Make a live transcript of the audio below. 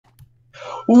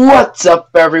What's up,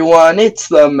 everyone? It's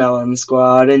the Melon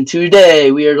Squad, and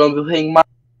today we are going to be playing Minecraft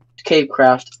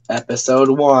Cavecraft Episode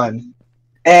 1.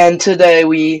 And today I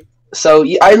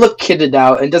look kitted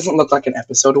out, and it doesn't look like an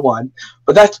Episode 1,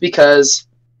 but that's because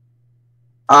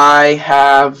I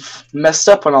have messed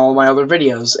up on all of my other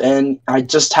videos, and I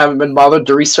just haven't been bothered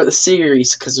to restart the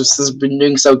series because this has been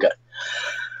doing so good.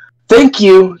 Thank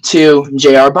you to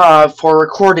JR Bob for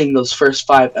recording those first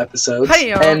 5 episodes.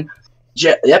 Hey, and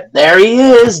yep, there he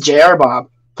is, JR Bob.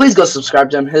 Please go subscribe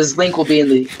to him. His link will be in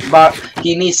the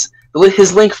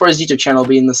his link for his YouTube channel will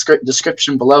be in the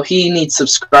description below. He needs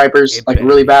subscribers,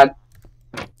 really bad.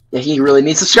 Yeah, he really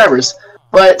needs subscribers.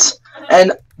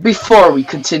 And before we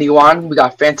continue on, we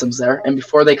got phantoms there, and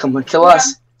before they come and kill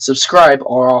us, subscribe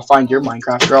or I'll find your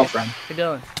Minecraft girlfriend. How you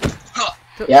doing?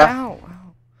 Yeah. Ow.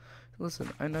 Listen,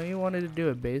 I know you wanted to do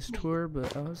a base tour,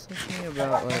 but I was thinking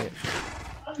about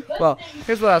well,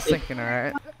 here's what I was thinking,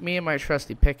 alright? Me and my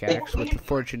trusty pickaxe with the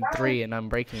Fortune 3 and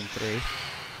Unbreaking 3.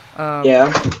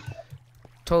 Yeah.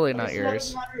 Totally not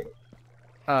yours.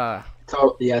 Yeah,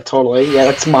 totally. Yeah,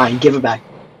 that's mine. Give it back.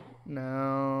 No,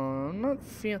 I'm not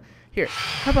feeling... Here,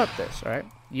 how about this, alright?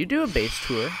 You do a base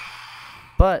tour,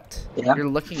 but you're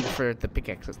looking for the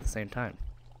pickaxe at the same time.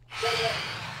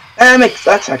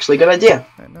 That's actually a good idea.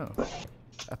 I know.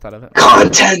 I thought of it.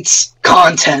 Content!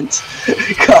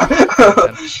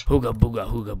 Hooga booga,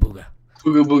 hooga booga.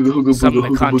 Hooga booga, hooga Some of booga, the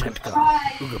hooga content booga.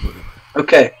 go. Hooga booga.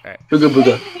 Okay. Alright. Hooga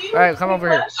booga. Alright, come over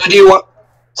here. So do you want...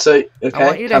 okay. I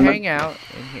want you to hang out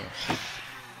in here.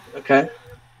 Okay.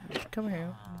 Just come hang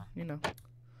out, you know.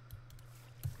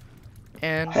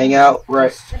 And hang out,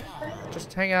 right.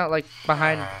 Just hang out, like,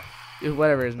 behind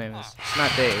whatever his name is. It's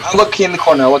not Dave. I'll look in the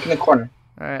corner.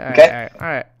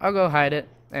 Alright. I'll go hide it,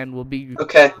 and we'll be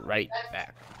right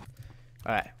back.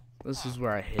 Alright. This is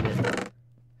where I hid it.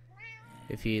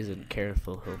 If he isn't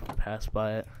careful, he'll pass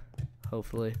by it.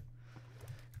 Hopefully.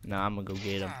 No, I'm gonna go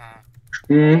get him.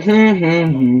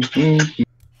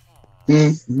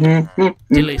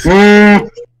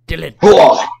 Dylan.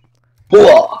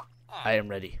 I am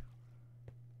ready.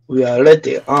 We are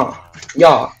ready.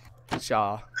 Yeah.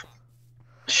 Shaw.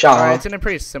 Alright, it's in a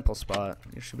pretty simple spot.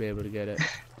 You should be able to get it.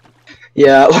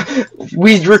 Yeah,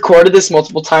 we recorded this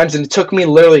multiple times, and it took me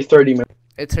literally 30 minutes.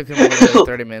 It took him literally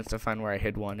 30 minutes to find where I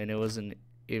hid one, and it wasn't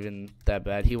even that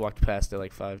bad. He walked past it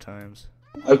like 5 times.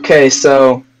 Okay,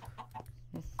 so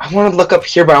I want to look up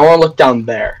here, but I want to look down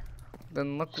there.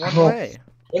 Then look one way.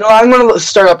 You know, I'm going to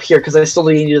start up here because I still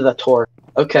need to do the tour.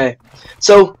 Okay,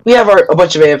 so we have a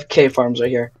bunch of AFK farms right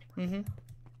here.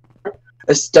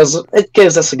 It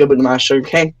gives us a good bit of sugar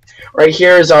cane. Right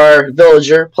here is our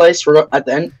villager place. We're at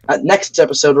the end. At next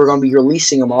episode, we're going to be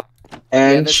releasing them all,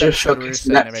 and we're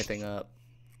setting everything up.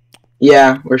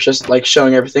 Yeah, we're just like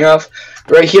showing everything off.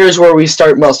 Right here is where we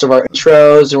start most of our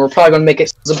intros, and we're probably going to make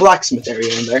it as a blacksmith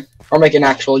area in there, or make an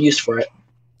actual use for it.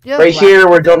 Yeah, right here,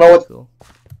 we don't know what.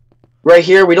 Right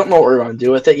here, we don't know what we're going to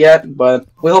do with it yet, but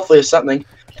we hopefully have something.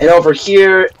 And over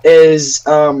here is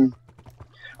our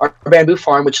bamboo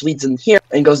farm, which leads in here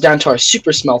and goes down to our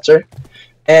super smelter,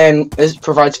 and it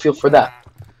provides fuel for that.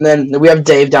 And then we have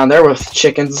Dave down there with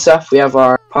chickens and stuff. We have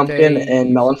our pumpkin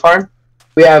and melon farm.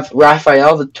 We have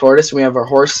Raphael the tortoise, and we have our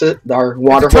horses, our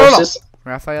water horses.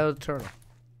 Raphael the turtle.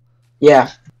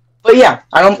 Yeah, but yeah,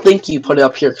 I don't think you put it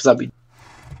up here because that'd be.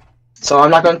 So I'm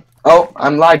not going. Oh,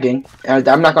 I'm lagging, and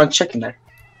I'm not going to chicken there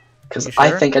because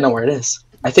I think I know where it is.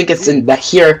 I think it's in that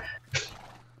here. I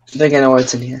think I know where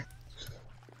it's in here.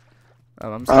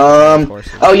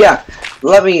 Oh yeah,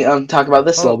 let me talk about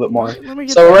this a little bit more.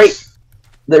 So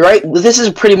this is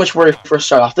pretty much where we first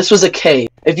start off. This was a cave.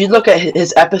 If you look at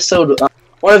his episode,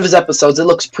 one of his episodes, it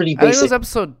looks pretty basic. I think it was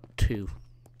episode 2.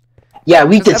 Yeah,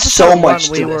 we did so much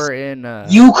to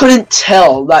this. You couldn't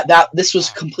tell that this was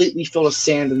completely filled with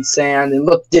sand, and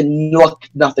didn't look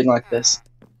nothing like this.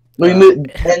 We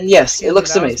moved, and yes, it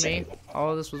looks amazing.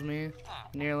 All of this was me,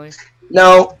 nearly.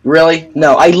 No, really,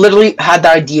 no. I literally had the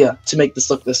idea to make this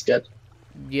look this good.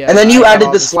 Yeah. And then you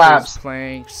added the slabs,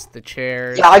 planks, the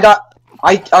chairs. Yeah, I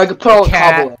put all the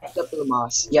cobble in, except for the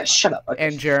moss. Yeah, shut up. Okay.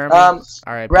 And Jeremy.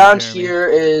 Alright. Around here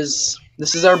is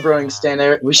our brewing stand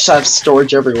area. We just have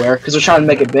storage everywhere because we're trying to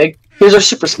make it big. Here's our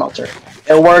super smelter.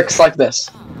 It works like this.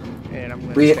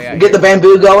 We get the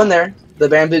bamboo going there. The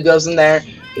bamboo goes in there.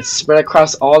 It's spread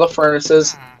across all the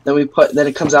furnaces. Then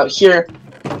it comes out here.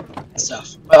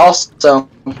 Stuff. But also,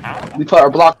 we put our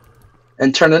block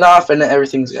and turn it off, and then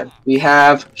everything's good. We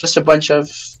have just a bunch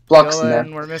of blocks in there.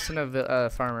 We're missing a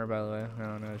farmer, by the way. I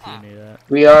don't know if you knew that.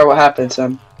 We are. What happened,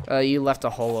 Sam? You left a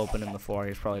hole open in the floor.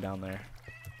 He's probably down there.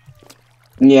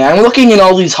 Yeah, I'm looking in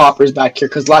all these hoppers back here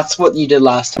because that's what you did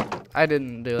last time. I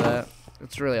didn't do that.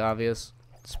 It's really obvious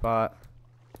spot.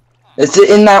 Is it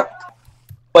in that?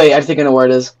 Wait, I think I know where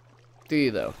it is. Do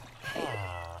you though?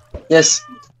 Yes.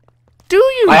 Do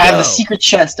you? I have a secret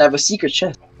chest. I have a secret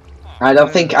chest. I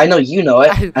don't think I know you know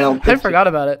it. I don't. I forgot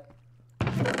about it.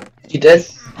 You did?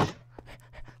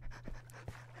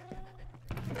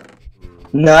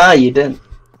 Nah, you didn't.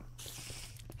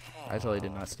 I totally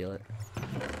did not steal it.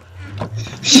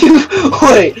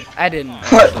 Wait. I didn't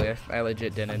actually. I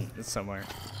legit didn't. It's somewhere.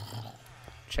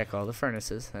 Check all the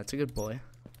furnaces. That's a good boy.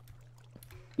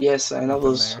 Yes, I know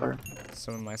those are.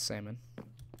 Some of my salmon.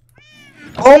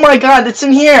 Oh my God! It's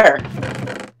in here.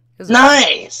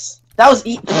 Nice. That was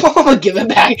oh, give it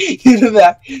back. Give it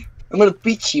back. I'm gonna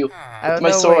beat you with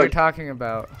my sword. What you're talking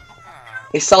about.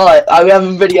 I saw it. I have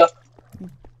a video.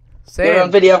 Same. We have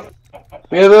a video.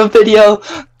 We have a video.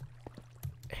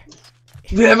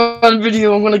 We have a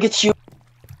video. I'm gonna get you.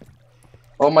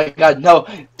 Oh my God! No!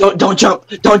 Don't jump!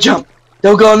 Don't jump!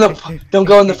 Don't go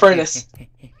in the furnace.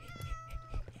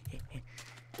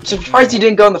 I'm surprised you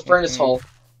didn't go in the furnace hole.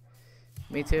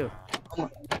 Me too.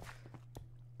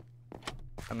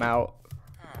 I'm out.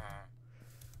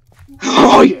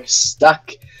 Oh, you're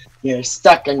stuck. You're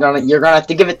stuck. You're gonna have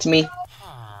to give it to me.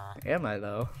 Am I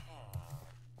though?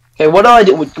 Okay, what do I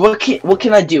do? What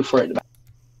can I do for it?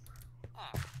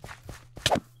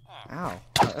 Ow!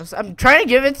 I'm trying to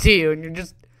give it to you, and you're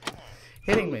just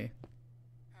hitting me.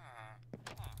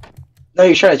 No,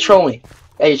 you're trying to troll me.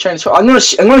 Yeah, you're trying to troll. I'm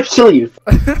gonna kill you.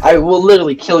 I will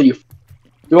literally kill you.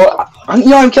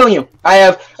 I'm killing you. I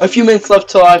have a few minutes left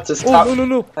till I have to stop. Oh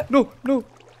no!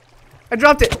 I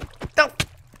dropped it. No.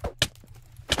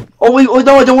 Oh wait,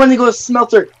 no! I don't want to go to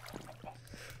smelter.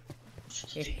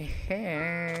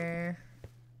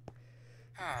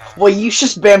 Well, you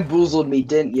just bamboozled me,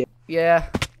 didn't you? Yeah,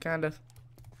 kind of.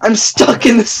 I'm stuck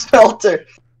in the smelter.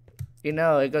 You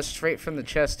know, it goes straight from the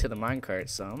chest to the minecart,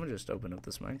 so I'm gonna just open up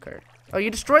this minecart. Oh, you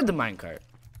destroyed the minecart.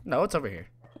 No, it's over here.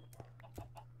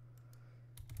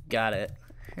 Got it.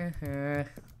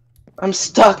 I'm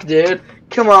stuck, dude.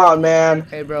 Come on, man.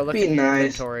 Hey, bro, look Be at your nice.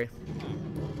 inventory.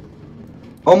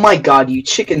 Oh my God, you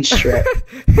chicken strip.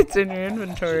 It's in your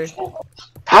inventory.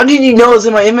 How did you know it was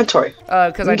in my inventory?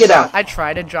 Because I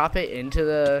tried to drop it into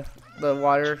the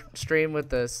water stream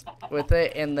with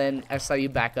it, and then I saw you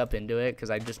back up into it because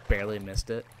I just barely missed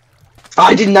it.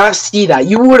 I did not see that.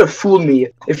 You would have fooled me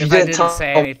if you didn't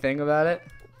say anything about it.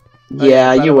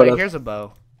 Yeah, you would have. Here's a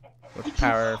bow with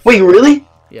power. Wait, really?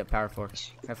 Yeah, power 4.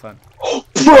 Have fun.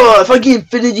 Bro, if I get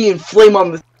infinity and flame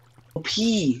on the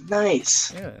P,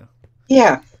 nice. Yeah.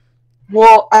 Yeah.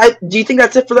 Well, do you think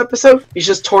that's it for the episode? You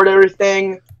just toured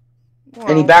everything. Well,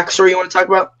 any backstory you want to talk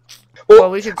about? Well,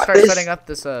 we should start setting up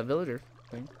this villager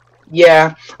thing.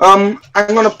 Yeah. I'm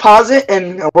gonna pause it,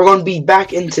 and we're gonna be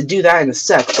back in to do that in a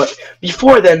sec. But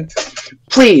before then,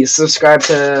 please subscribe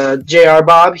to JR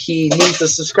Bob. He needs the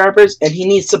subscribers, and he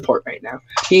needs support right now.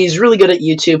 He's really good at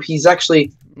YouTube. He's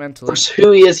actually mentally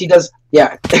who he is. He does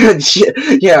yeah,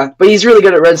 but he's really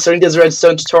good at redstone. He does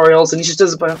redstone tutorials, and he just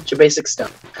does a bunch of basic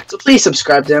stuff. So please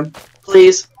subscribe to him,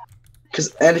 please.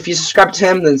 And if you subscribe to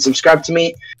him, then subscribe to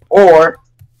me, or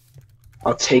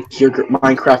I'll take your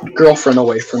Minecraft girlfriend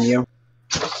away from you.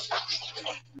 How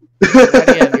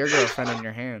do you have your girlfriend in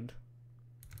your hand?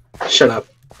 Shut up.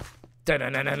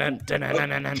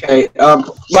 Okay,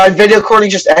 my video recording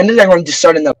just ended. I'm going to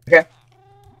start it up, okay?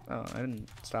 Oh, I didn't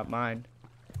stop mine.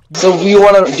 So do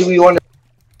we want to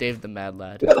Dave the Mad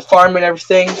Lad. We got the farm and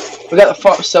everything. We got the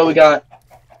farm, so we got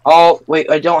all wait,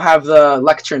 I don't have the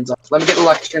lecterns up. Let me get the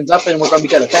lecterns up and we're gonna be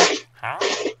good, okay?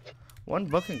 One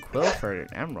book and quill for an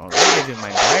emerald. I'll give you my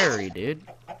diary, dude.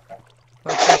 Oh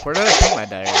crap, where did I put my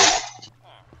diary?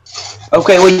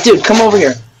 Okay, wait, dude, come over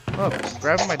here. Oh, I'm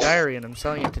grabbing my diary and I'm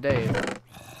selling it to Dave.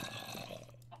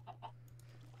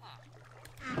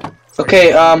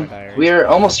 Okay, we're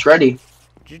almost ready.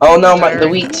 Oh no, the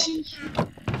wheat.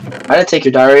 I didn't take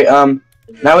your diary.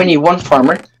 Now we need one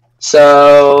farmer.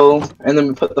 So, and then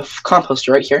we put the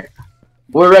composter right here.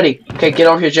 We're ready. Okay, get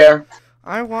over here, Jared.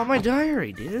 I want my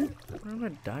diary, dude. Where's my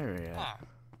diary at?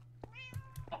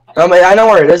 I know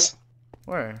where it is.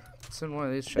 Where? It's in one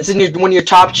of these chests. It's in one of your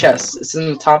top chests. It's in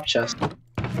the top chest.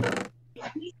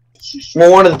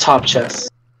 Well, one of the top chests.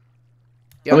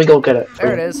 Yep. Let me go get it.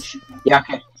 There it is. Yeah,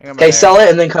 okay. Okay, sell it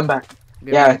and then come back.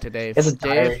 Give yeah, it to Dave. It's a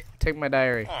diary. Dave, take my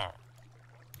diary. I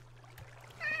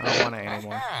don't want it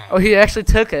anymore. Oh, he actually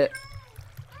took it.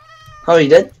 Oh, he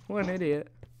did? What an idiot.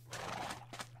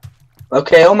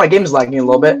 Okay, oh, my game's lagging a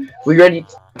little bit. We ready?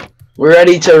 We're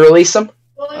ready to release them?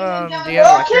 Do you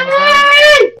have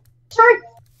lecterns? Sorry.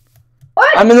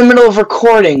 What? I'm in the middle of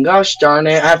recording. Gosh darn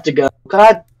it, I have to go.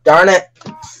 God darn it.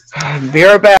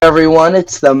 We're back, everyone.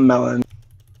 It's the Melon,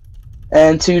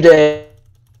 and today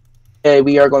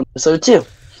we are going to episode 2.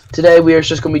 Today we are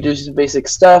just going to be doing some basic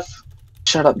stuff.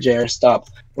 Shut up, JR. Stop.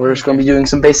 We're just going to be doing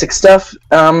some basic stuff.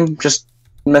 Just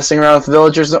messing around with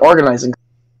villagers and organizing.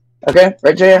 Okay,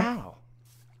 right, JR? Wow.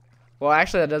 Well,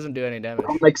 actually, that doesn't do any damage.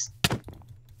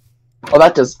 Oh,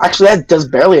 that does. Actually, that does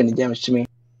barely any damage to me.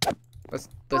 That's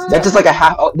just like a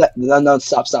half. Oh, no,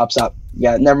 stop.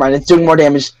 Yeah, never mind. It's doing more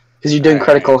damage because you're doing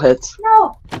critical hits.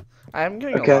 No. I'm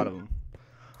getting a lot of them.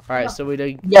 Alright, so we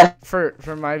did. Yeah. For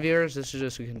my viewers, this is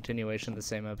just a continuation of the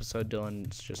same episode.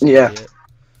 Dylan's just. Yeah.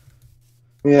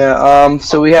 Yeah.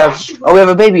 So we have. Oh, we have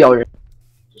a baby already.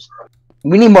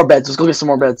 We need more beds. Let's go get some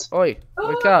more beds. Oi,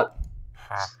 wake up.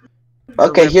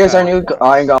 Okay, here's our new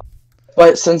iron golem.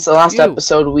 But since the last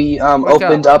episode we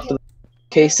opened up the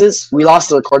cases, we lost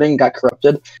the recording, got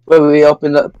corrupted. But we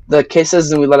opened up the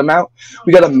cases and we let them out.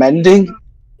 We got a mending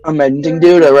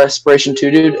dude, a respiration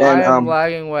 2 dude, and I'm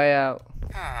lagging way out.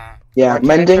 yeah,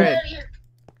 mending.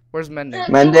 Where's mending?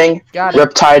 Mending,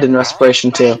 Riptide, and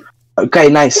respiration 2. Okay,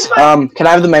 nice. Can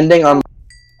I have the mending on?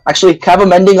 Actually, can I have a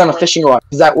mending on a fishing rod?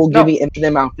 Because that will give me infinite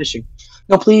amount of fishing.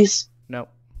 No, please. No.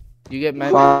 You get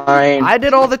mending. Fine. I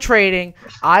did all the trading.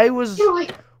 I was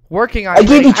working on. I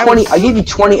gave you 20. I gave you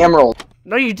 20 emeralds.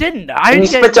 No, you didn't. You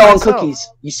spent it all on cookies.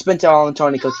 You spent it all on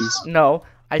 20 cookies. No,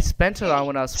 I spent it on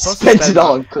what I was supposed to spend. Spent it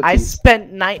all on cookies. I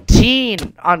spent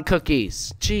 19 on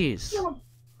cookies. Jeez.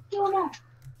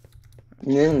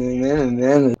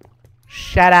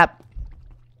 Shut up.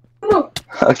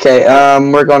 Okay.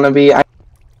 We're gonna be.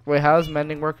 Wait, how does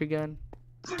mending work again?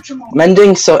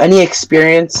 Mending, so any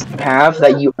experience you have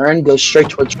that you earn goes straight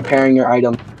towards repairing your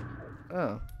item.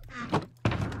 Oh.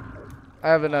 I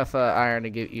have enough iron to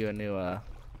give you a new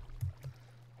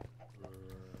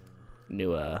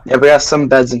Yeah, we have some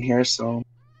beds in here, so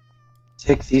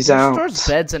take these out. Stores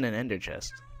beds in an ender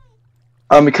chest.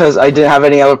 Because I didn't have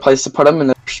any other place to put them in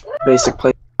the basic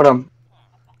place to put them.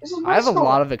 I have a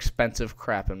lot of expensive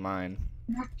crap in mine.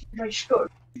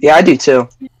 Yeah, I do too.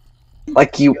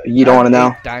 Like you don't want to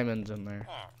know. Diamonds in there.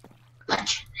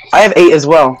 I have 8 as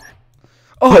well.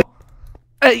 Oh,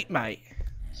 8, mate.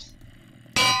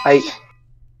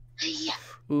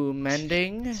 Ooh,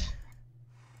 mending.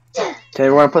 Okay,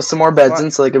 we're gonna put some more beds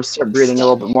in so they can start breathing a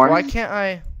little bit more. Why can't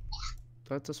I?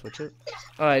 Do I have to switch it?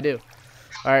 Oh, I do.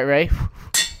 All right, Ray.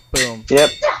 Boom. Yep.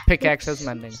 Pickaxe has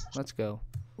mending. Let's go.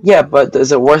 Yeah, but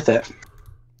is it worth it?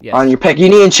 Yes. On your pick, you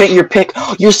need to enchant your pick.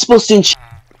 You're supposed to enchant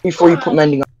before you put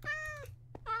mending on.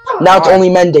 Now it's only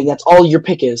mending. That's all your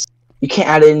pick is. You can't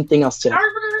add anything else to it.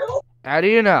 How do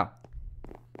you know?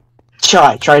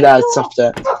 Try to add stuff to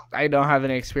it. I don't have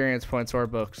any experience points or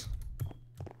books.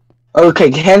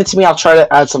 Okay, hand it to me. I'll try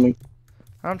to add something.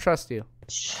 I don't trust you.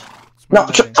 No,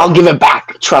 I'll give it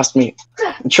back. Trust me.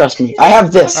 Trust me. I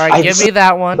have this. All right, give me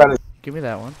that one. Give me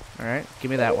that one. All right,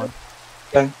 give me that one.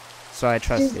 Okay. So I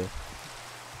trust you.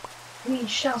 We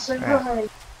shall survive. Right.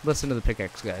 Listen to the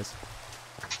pickaxe, guys.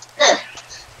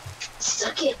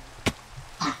 Suck it.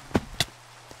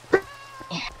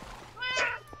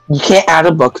 You can't add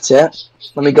a book to it.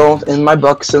 Let me go in my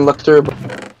books and look through.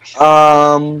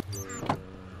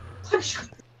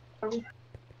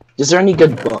 Is there any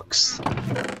good books?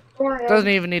 It doesn't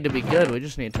even need to be good. We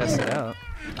just need to test it out.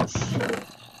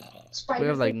 We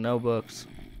have like no books.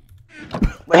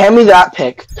 Wait, hand me that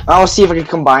pick. I want to see if I can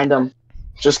combine them.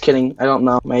 Just kidding. I don't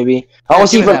know. Maybe. I want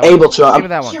to see if I'm able to. Give me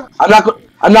that one.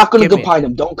 I'm not going to combine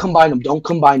them. Don't combine them. Don't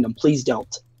combine them. Please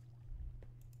don't.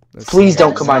 Please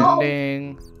don't combine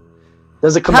them.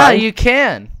 Does it combine? Ah, you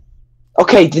can.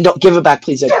 Okay, then don't give it back,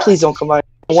 please. Please don't combine.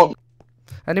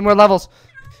 I need more levels.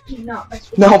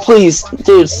 No, please,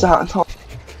 dude, stop. No.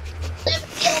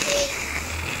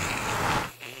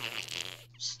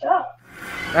 Stop.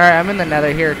 Alright, I'm in the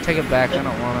nether here. Take it back. I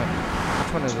don't want it.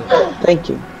 Which one is it? Thank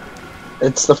you.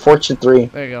 It's the Fortune 3.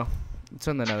 There you go. It's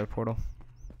in the nether portal.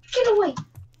 Get away.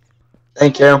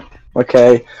 Thank you.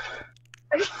 Okay.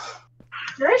 Did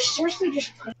I seriously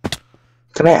just play?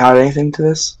 Can I add anything to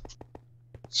this?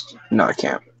 No, I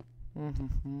can't.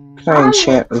 Can I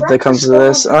enchant if that comes to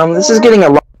this? This is getting a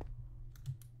lot.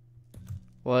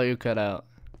 Well, you cut out.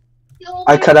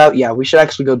 I cut out? Yeah, we should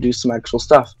actually go do some actual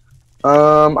stuff.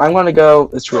 I'm gonna go.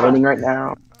 It's raining right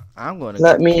now. I'm going to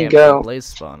let me go.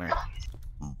 Blaze spawner.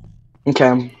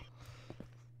 Okay.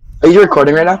 Are you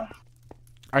recording right now?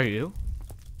 Are you?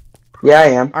 Yeah, I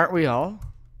am. Aren't we all?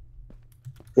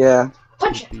 Yeah.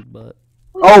 Butt.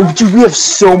 Oh, dude, we have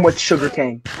so much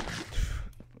sugarcane.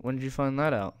 When did you find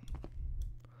that out?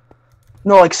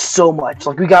 No, like so much.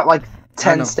 Like we got like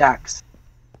 10 stacks.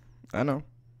 I know.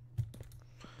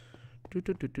 I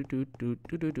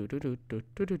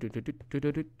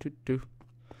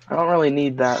don't really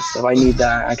need that stuff. I need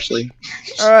that actually.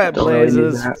 Alright, Don't really need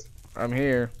Blazes. that. I'm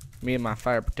here. Me and my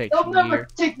fire protection They'll never gear.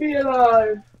 take me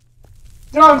alive.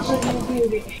 Johnson, you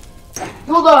beauty.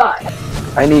 You'll die.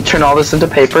 I need to turn all this into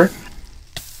paper.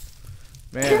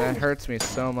 Man, that hurts me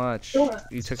so much.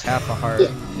 You took half a heart.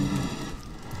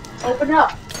 Open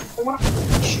up. I want to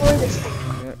destroy this thing.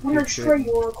 Yep, I want to destroy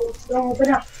you, Oracle. Don't open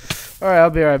up. Alright, I'll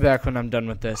be right back when I'm done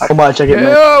with this. How much I get?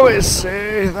 They always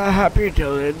say the happy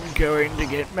Dylan going to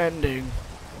get mending.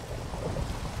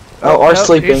 Oh, or nope,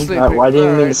 sleeping. he's sleeping. Why didn't you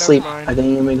mean to Alright, sleep? never mind. I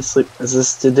didn't even mean to sleep. Is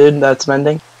this the dude that's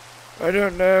mending? I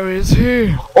don't know, is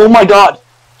he? Oh my god!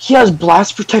 He has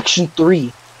blast protection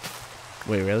 3.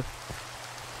 Wait, really?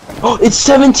 Oh, it's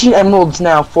 17 emeralds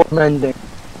now for mending.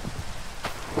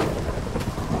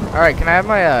 Alright, can I have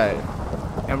my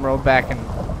emerald back in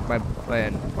my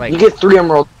plan? Like, You get 3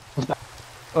 emeralds.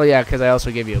 oh yeah, because I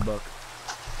also gave you a book.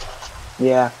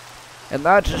 Yeah. And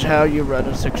that is how you run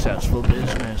a successful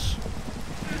business.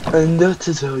 And that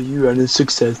is how you run a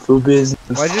successful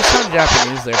business. Why'd you sound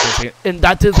Japanese there for a second? And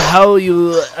that is how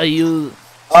you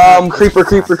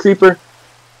Creeper.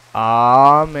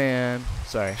 Aw, man.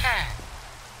 Sorry.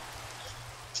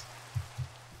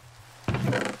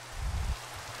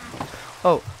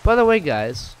 Oh, by the way,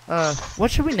 guys, what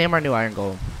should we name our new iron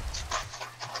golem?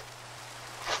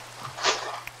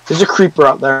 There's a creeper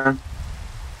out there.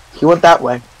 He went that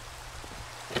way.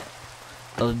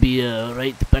 I'll be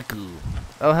right back.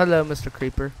 Oh, hello, Mr.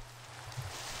 Creeper.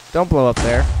 Don't blow up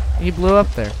there. He blew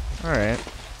up there. Alright.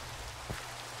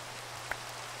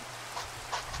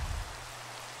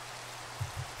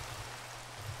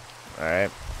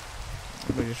 Alright.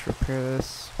 Let me just repair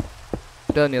this.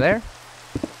 Dylan, you there?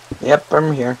 Yep,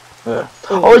 I'm here.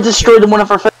 Oh, it destroyed one of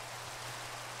our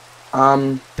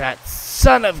That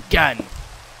son of gun!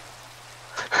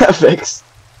 fix.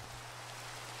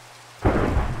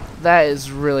 That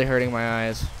is really hurting my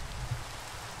eyes.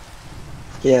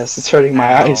 Yes, it's hurting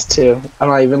my eyes too. I'm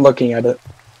not even looking at it.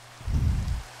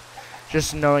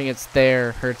 Just knowing it's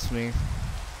there hurts me.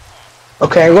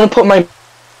 Okay, I'm gonna put my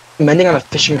mending on a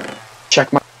fishing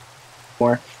check mark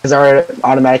more because I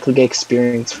automatically get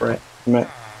experience for it.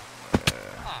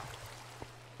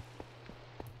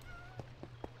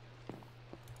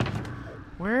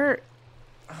 Where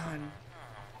on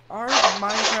our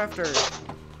Minecraft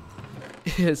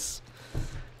Earth is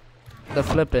the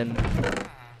flippin'?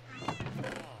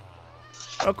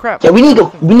 Oh crap! Yeah, we need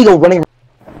to go running.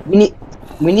 We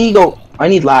need to go. I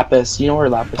need lapis. You know where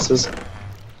lapis is?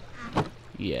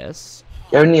 Yes.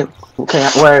 Yeah, we need. Okay,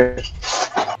 where?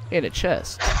 In a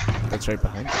chest. That's right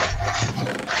behind you.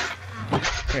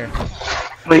 Here.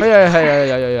 Wait.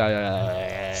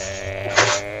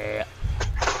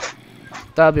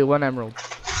 That'll be 1 emerald.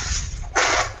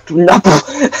 No.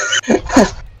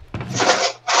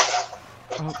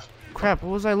 Oh crap!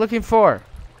 What was I looking for?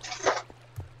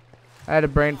 I had a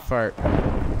brain fart.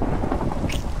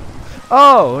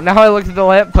 Oh, now I looked at the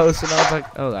lamppost and I was like,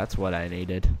 oh, that's what I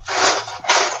needed.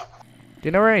 Do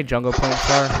you know where any jungle planks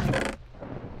are?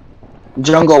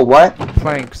 Jungle what?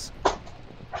 Planks.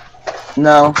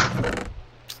 No.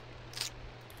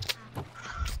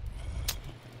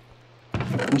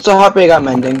 I'm so happy I got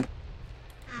mending.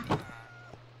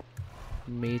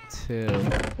 Me too.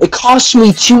 It cost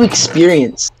me 2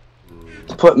 experience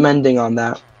to put mending on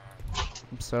that.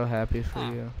 I'm so happy for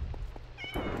you.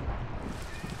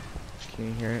 Can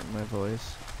you hear it in my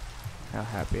voice? How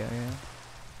happy I am?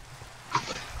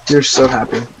 You're so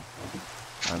happy.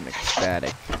 I'm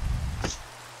ecstatic.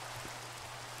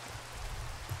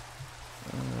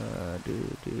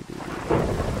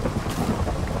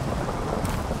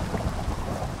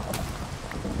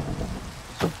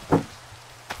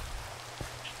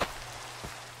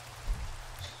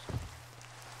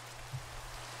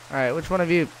 Alright, which one of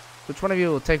you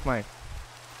will take my...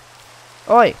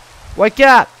 Oi! Wake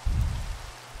up!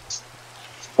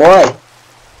 What?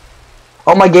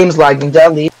 Oh, my game's lagging. Did I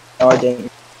leave? No, I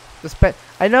didn't. This bed...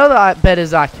 I know the bed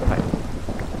is occupied.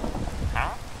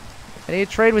 I need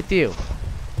to trade with you.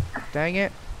 Dang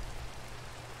it.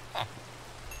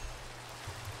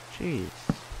 Jeez.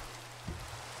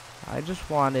 I just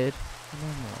wanted...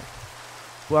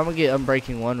 Well, I'm gonna get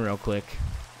Unbreaking 1 real quick.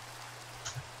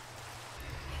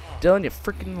 Dylan, you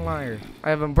freaking liar.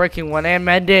 I have Unbreaking 1 and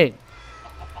mending.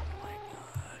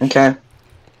 Okay.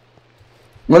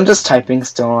 I'm just typing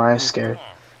still. I'm scared.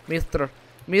 Mr.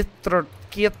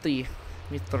 Kitty.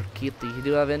 Mr. Kitty. Do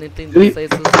you have anything to say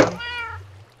to them?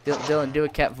 Dylan, do a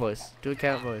cat voice. Do a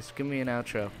cat voice. Give me an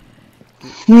outro.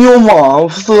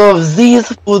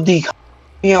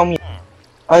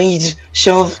 I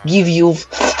shall give you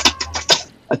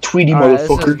a treaty,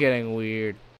 motherfucker. This is getting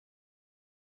weird.